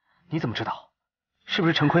你怎么知道？是不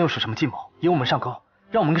是陈坤又使什么计谋引我们上钩，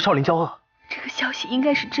让我们跟少林交恶。这个消息应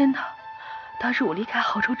该是真的。当日我离开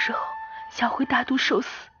亳州之后，想回大都受死，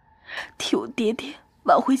替我爹爹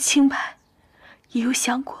挽回清白，也有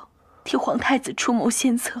想过替皇太子出谋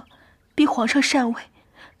献策，逼皇上禅位，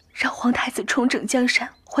让皇太子重整江山，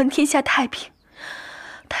还天下太平。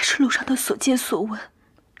但是路上的所见所闻，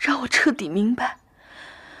让我彻底明白，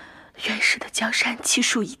元氏的江山气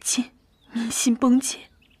数已尽，民心崩解，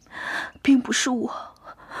并不是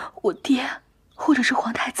我爹或者是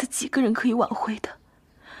皇太子几个人可以挽回的。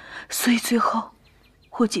所以最后，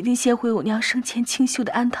我决定先回我娘生前清修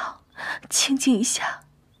的安堂，清静一下，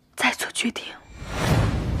再做决定。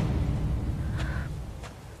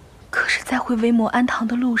可是，在回维摩安堂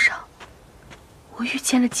的路上，我遇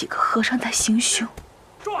见了几个和尚在行凶。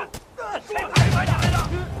说，谁派你来的？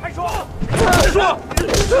快说！快说，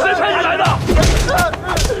是谁派你来的？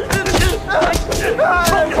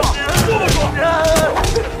说不说？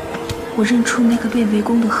我认出那个被围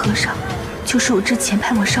攻的和尚，就是我之前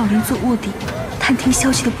派往少林做卧底、探听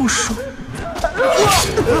消息的部属。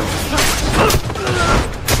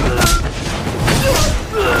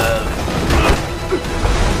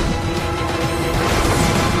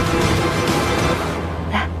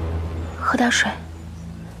来，喝点水。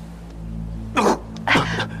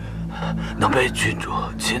能被郡主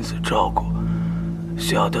亲自照顾，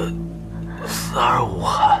小的死而无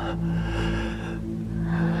憾。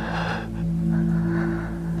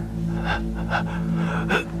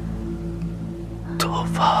头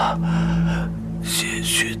发鲜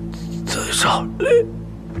血在绕泪。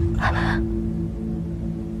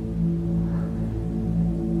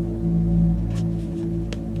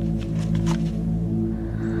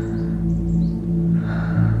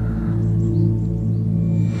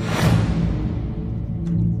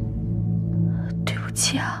对不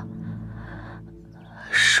起啊，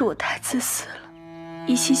是我太自私了，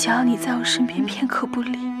一心想要你在我身边片刻不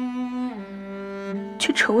离，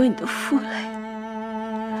却成为你的负累。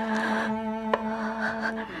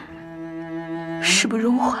事不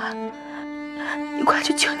容缓，你快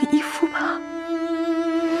去救你义父吧。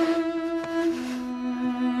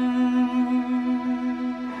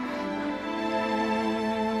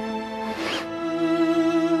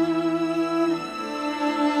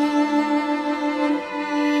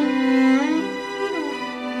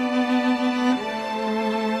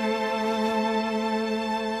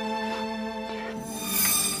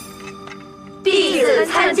弟子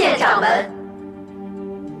参见掌门。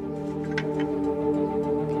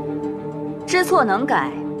知错能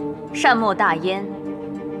改，善莫大焉。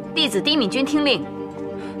弟子低敏君听令，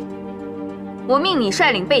我命你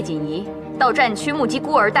率领贝锦仪到战区目击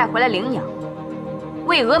孤儿带回来领养，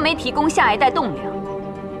为峨眉提供下一代栋梁，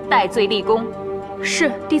戴罪立功。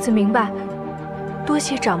是，弟子明白，多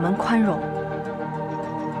谢掌门宽容。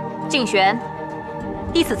静玄，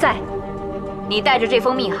弟子在。你带着这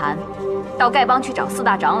封密函，到丐帮去找4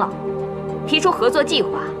大长老，提出合作计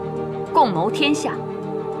划，共谋天下。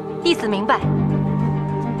弟子明白。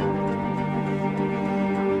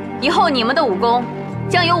以后你们的武功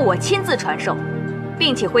将由我亲自传授，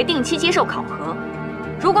并且会定期接受考核。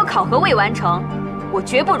如果考核未完成，我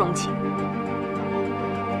绝不容情。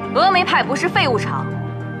峨眉派不是废物场，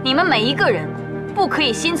你们每一个人不可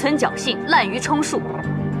以心存侥幸、滥竽充数。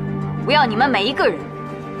我要你们每一个人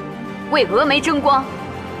为峨眉争光，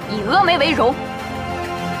以峨眉为荣。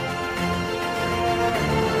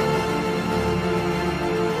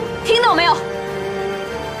听到没有？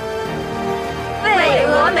为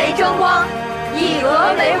峨眉争光，以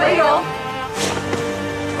峨眉为荣。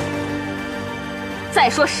再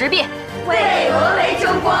说10遍。为峨眉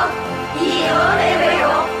争光，以峨眉为荣。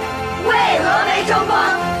为峨眉争光，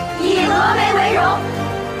以峨眉为荣。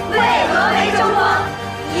为峨眉争光，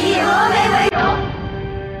以峨眉为荣。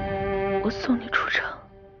我送你出城。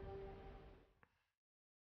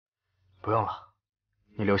不用了，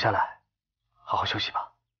你留下来，好好休息吧。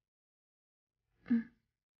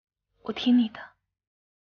我听你的，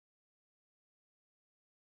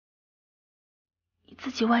你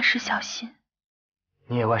自己万事小心。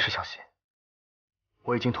你也万事小心。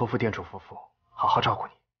我已经托付店主夫妇好好照顾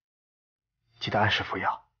你，记得按时服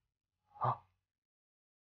药啊。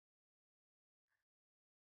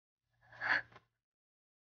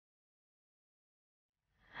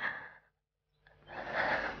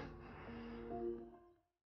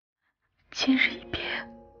今日一别，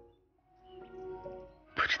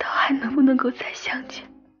不知道还能不能够再相见。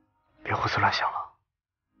别胡思乱想了，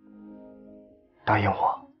答应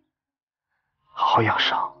我，好好养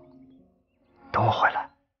伤，等我回来。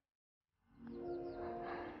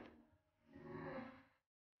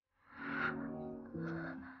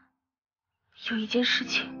有一件事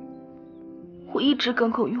情，我一直耿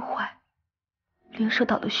耿于怀，灵蛇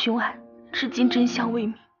岛的凶案至今真相未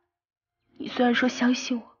明。你虽然说相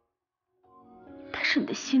信我，但是你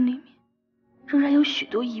的心里面仍然有许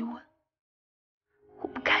多疑问。我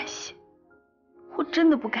不甘心，我真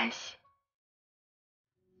的不甘心。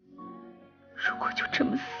如果就这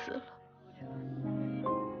么死了，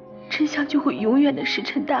真相就会永远的石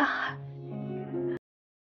沉大海。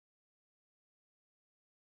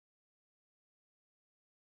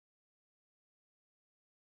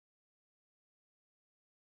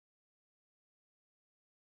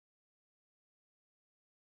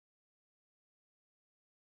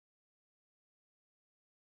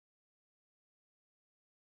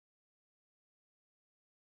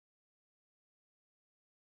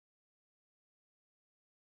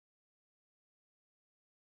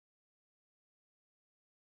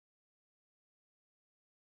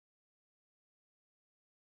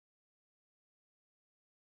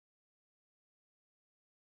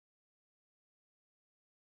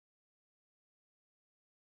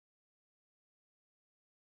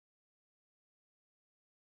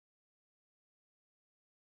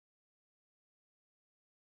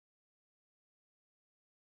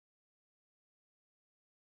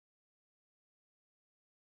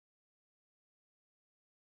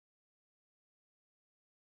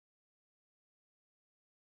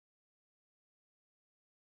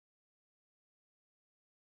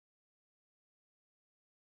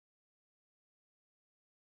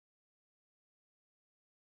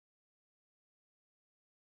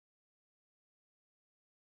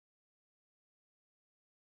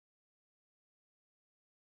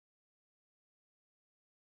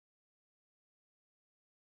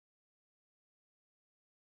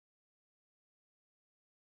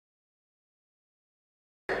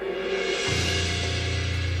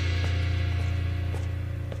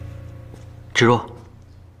芷若，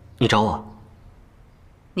你找我？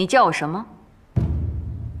你叫我什么？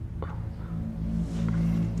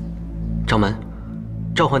掌门，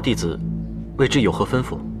召唤弟子，未知有何吩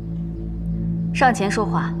咐？上前说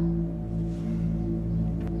话。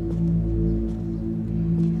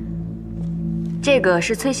这个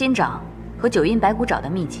是崔心掌和九阴白骨爪的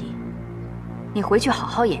秘籍，你回去好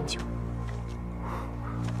好研究。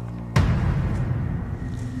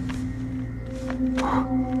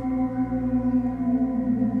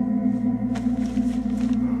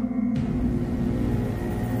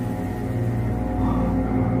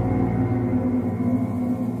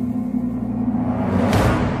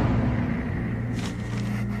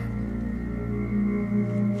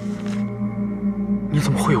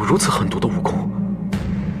会有如此狠毒的武功？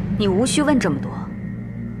你无需问这么多，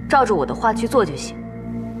照着我的话去做就行。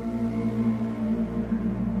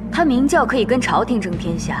他明教可以跟朝廷争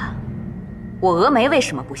天下，我峨眉为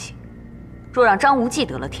什么不行？若让张无忌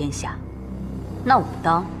得了天下，那武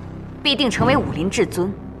当必定成为武林至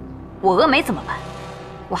尊，我峨眉怎么办？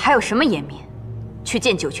我还有什么颜面去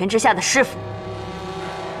见九泉之下的师傅？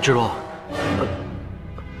芷若，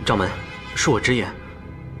掌门，恕我直言。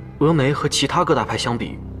峨眉和其他各大派相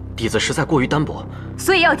比，底子实在过于单薄，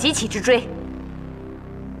所以要急起直追。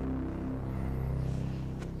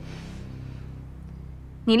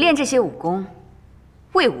你练这些武功，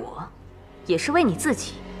为我，也是为你自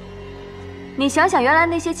己。你想想，原来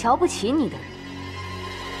那些瞧不起你的人，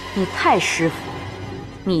你太师傅、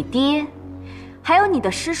你爹，还有你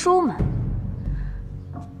的师叔们，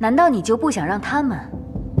难道你就不想让他们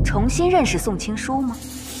重新认识宋青书吗？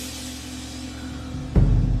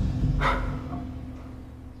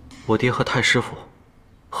我爹和太师傅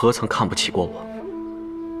何曾看不起过我？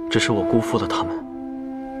只是我辜负了他们，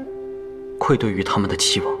愧对于他们的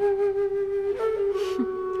期望。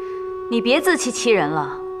你别自欺欺人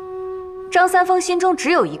了。张三丰心中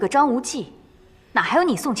只有一个张无忌，哪还有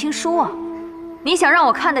你宋青书啊？你想让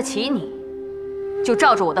我看得起你，就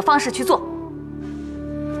照着我的方式去做。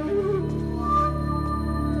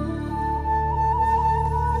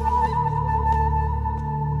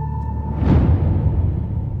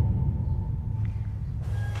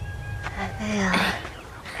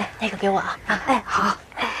那个给我啊！哎，好。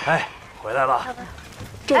哎，回来了。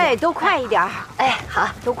哎，都快一点。哎，好，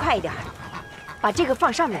都快一点。把这个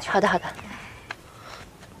放上面去。好的，好的。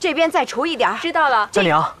这边再除一点。知道了。三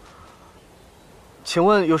娘，请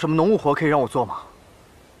问有什么农务活可以让我做吗？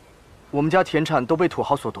我们家田产都被土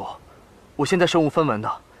豪所夺，我现在身无分文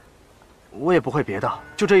的，我也不会别的，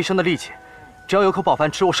就这一身的力气，只要有口饱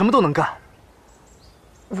饭吃，我什么都能干。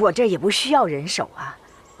我这也不需要人手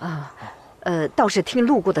啊，倒是听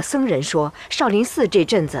路过的僧人说，少林寺这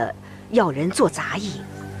阵子要人做杂役，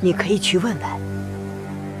你可以去问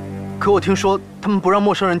问。可我听说他们不让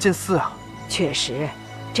陌生人进寺啊。确实，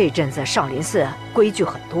这阵子少林寺规矩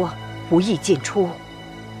很多，不易进出。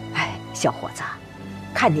哎，小伙子，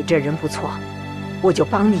看你这人不错，我就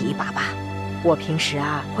帮你一把吧。我平时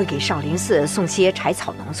啊会给少林寺送些柴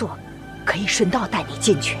草农作，可以顺道带你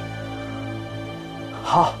进去。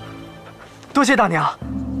好，多谢大娘。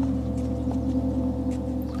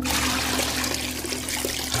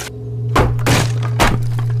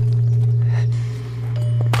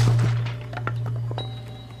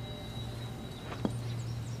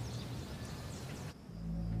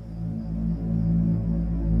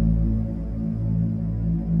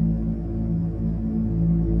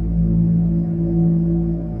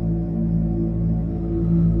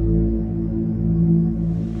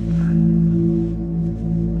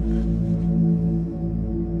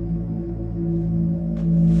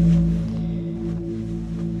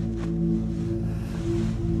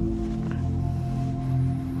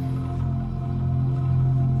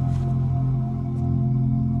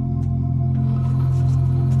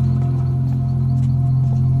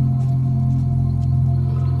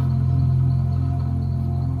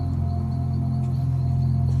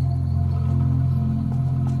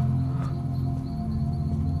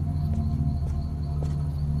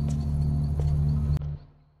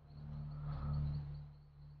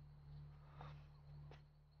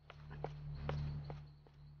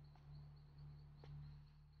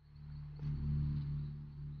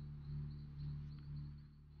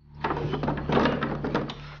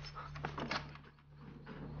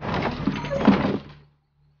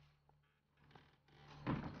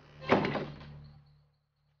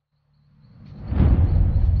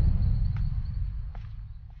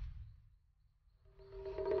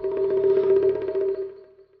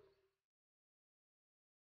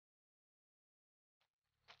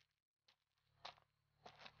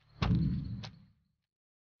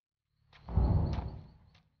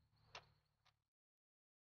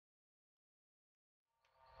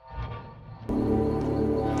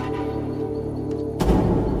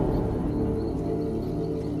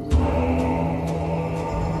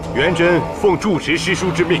元真奉住持师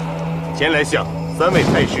叔之命，前来向3位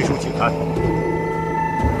太师叔请安，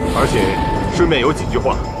而且顺便有几句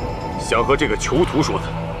话想和这个囚徒说的。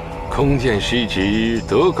空见师侄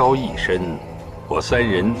德高一深，我3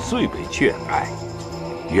人最为眷爱。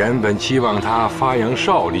原本期望他发扬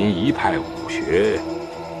少林一派武学，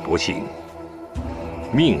不幸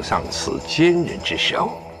命丧此奸人之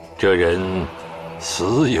手。这人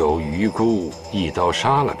死有余辜，一刀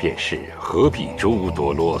杀了便是，何必诸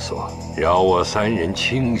多啰嗦？饶我3人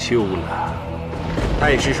清修了。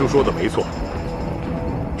太师叔说的没错，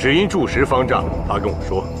只因住持方丈他跟我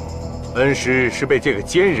说，恩师是被这个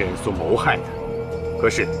奸人所谋害的。可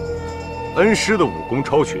是，恩师的武功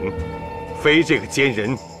超群，非这个奸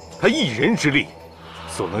人他一人之力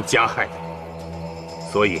所能加害的，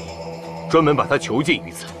所以专门把他囚禁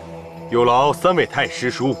于此，有劳3位太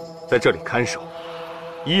师叔在这里看守。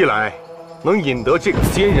一来能引得这个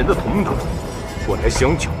奸人的同党过来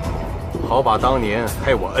相救，好把当年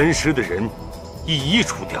害我恩师的人一一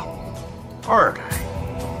除掉；二来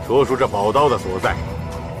说出这宝刀的所在，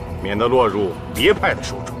免得落入别派的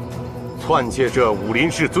手中，篡窃这武林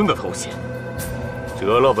至尊的头衔，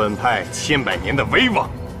折了本派千百年的威望。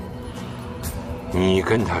你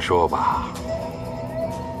跟他说吧。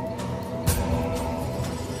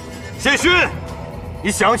谢勋，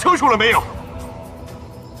你想清楚了没有？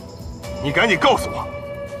你赶紧告诉我，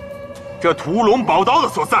这屠龙宝刀的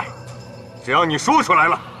所在。只要你说出来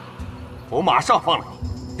了，我马上放了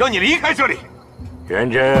你，让你离开这里。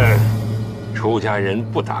元真，出家人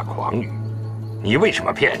不打诳语，你为什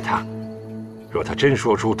么骗他？若他真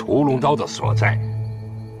说出屠龙刀的所在，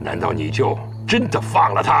难道你就真的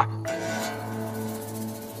放了他？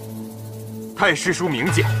太师叔明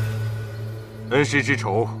鉴，恩师之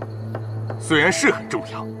仇虽然是很重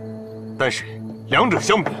要，但是两者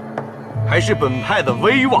相比，还是本派的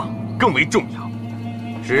威望更为重要。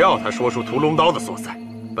只要他说出屠龙刀的所在，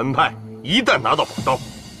本派一旦拿到宝刀，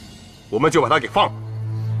我们就把他给放了。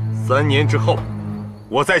3年之后，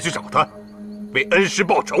我再去找他，为恩师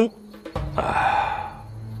报仇。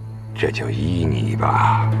这就依你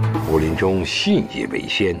吧。武林中信以为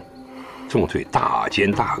先，纵对大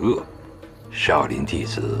奸大恶，少林弟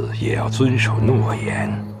子也要遵守诺言。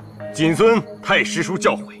谨遵太师叔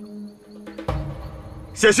教诲。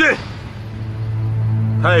谢逊，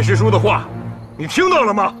太师叔的话，你听到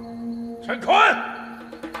了吗？陈坤，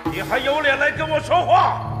你还有脸来跟我说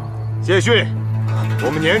话？谢逊，我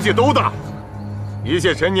们年纪都大了，一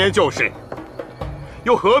切陈年旧事，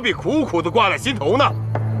又何必苦苦地挂在心头呢？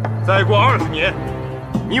再过20年，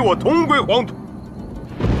你我同归黄土。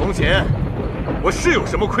从前我是有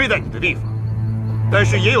什么亏待你的地方，但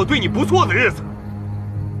是也有对你不错的日子。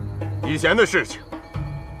以前的事情，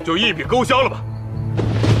就一笔勾销了吧。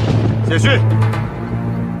谢逊，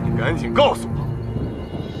你赶紧告诉我，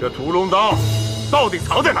这屠龙刀到底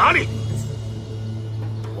藏在哪里？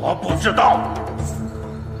我不知道。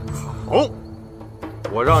好，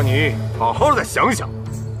我让你好好的想想。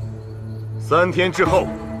3天之后，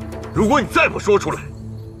如果你再不说出来，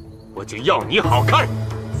我就要你好看。